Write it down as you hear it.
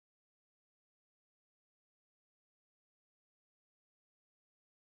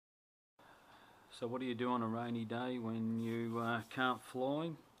So what do you do on a rainy day when you can't fly?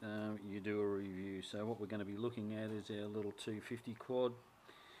 You do a review. So what we're going to be looking at is our little 250 quad.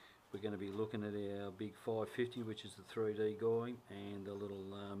 We're going to be looking at our big 550, which is the 3D guy, and the little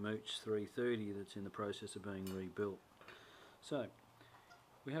Mooch 330 that's in the process of being rebuilt. So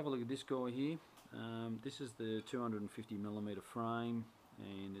we have a look at this guy here. This is the 250mm frame,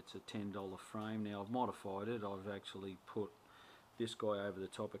 and it's a $10 frame. Now I've modified it. I've actually put this guy over the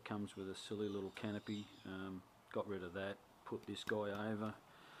top. It comes with a silly little canopy. Got rid of that, put this guy over.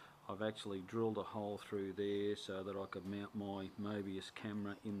 I've actually drilled a hole through there so that I could mount my Mobius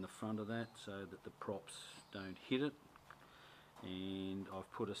camera in the front of that so that the props don't hit it. And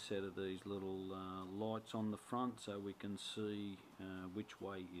I've put a set of these little lights on the front so we can see which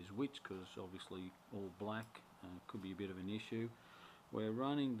way is which, because obviously all black could be a bit of an issue. We're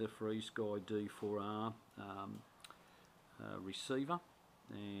running the FreeSky D4R receiver,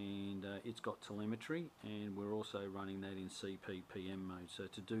 and it's got telemetry, and we're also running that in CP/PM mode. So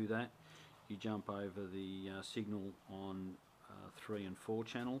to do that, you jump over the signal on 3 and 4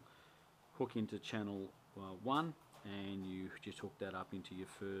 channel, hook into channel 1, and you just hook that up into your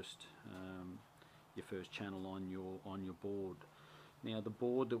first channel on your board. Now the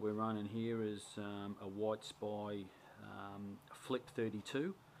board that we're running here is a Witespy Flip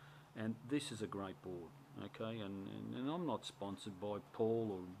 32, and this is a great board. Okay, and I'm not sponsored by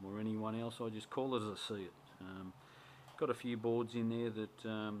Paul or anyone else. I just call it as I see it. Got a few boards in there that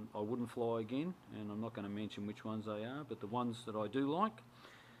I wouldn't fly again, and I'm not going to mention which ones they are, but the ones that I do like,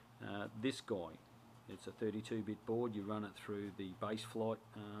 this guy, it's a 32-bit board. You run it through the base flight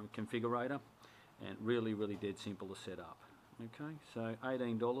configurator, and really dead simple to set up. Okay, so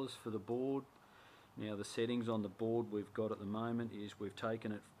 $18 for the board. Now the settings on the board we've got at the moment is we've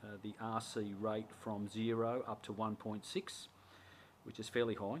taken it the RCrate from 0 up to 1.6, which is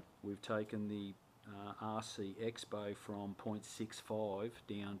fairly high. We've taken the RCexpo from 0.65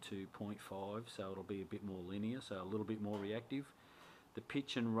 down to 0.5, so it'll be a bit more linear, so a little bit more reactive. The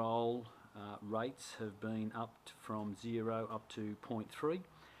pitch and roll rates have been upped from 0 up to 0.3,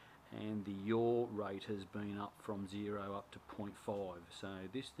 and the yaw rate has been up from 0 up to 0.5. So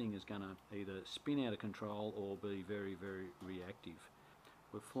this thing is going to either spin out of control or be very reactive.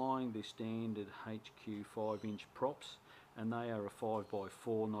 We're flying the standard HQ 5-inch props, and they are a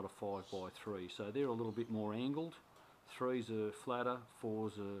 5x4, not a 5x3. So they're a little bit more angled. 3s are flatter,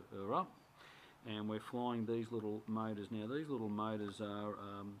 4s are up, and we're flying these little motors. Now these little motors are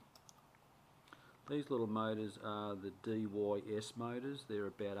the DYS motors. They're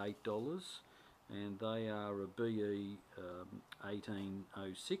about $8, and they are a BE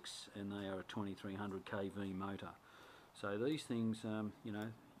 1806, and they are a 2300 kV motor. So these things, you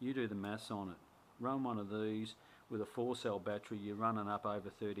know, you do the maths on it. Run one of these with a 4-cell battery, you're running up over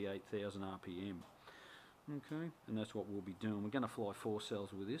 38,000 RPM. Okay, and that's what we'll be doing. We're going to fly 4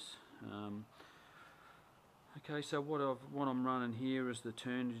 cells with this. Okay, so what I'm running here is the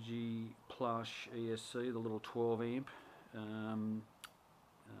turnigy plush ESC, the little 12 amp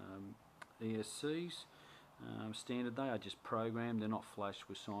ESCs. Standard, they are just programmed, they're not flashed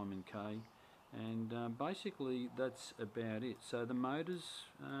with simonk, and basically that's about it. So the motors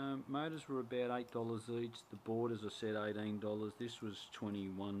were about $8 each. The board, as I said, $18. This was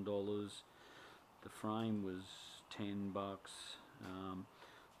 $21. The frame was $10.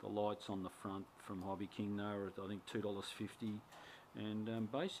 The lights on the front from Hobby King there are I think $2.50,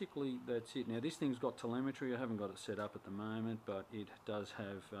 and basically that's it. Now this thing's got telemetry. I haven't got it set up at the moment, but it does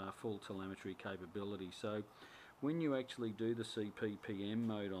have full telemetry capability. So when you actually do the CP/PM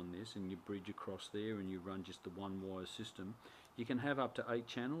mode on this and you bridge across there and you run just the one wire system, you can have up to 8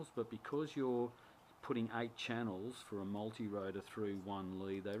 channels, but because you're putting 8 channels for a multi-rotor through one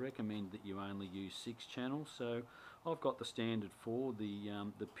lead, they recommend that you only use 6 channels. So I've got the standard 4,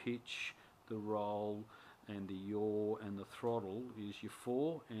 the pitch, the roll, and the yaw, and the throttle is your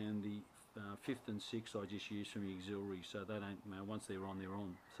 4, and the 5th and 6th I just use from the auxiliary, so they don't, once they're on, they're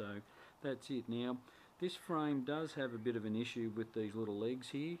on. So that's it. Now this frame does have a bit of an issue with these little legs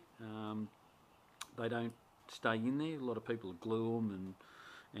here. They don't stay in there. A lot of people glue them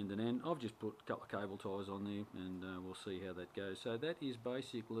and an end. I've just put a couple of cable ties on there, and we'll see how that goes. So that is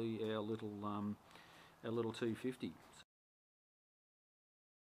basically our little 250.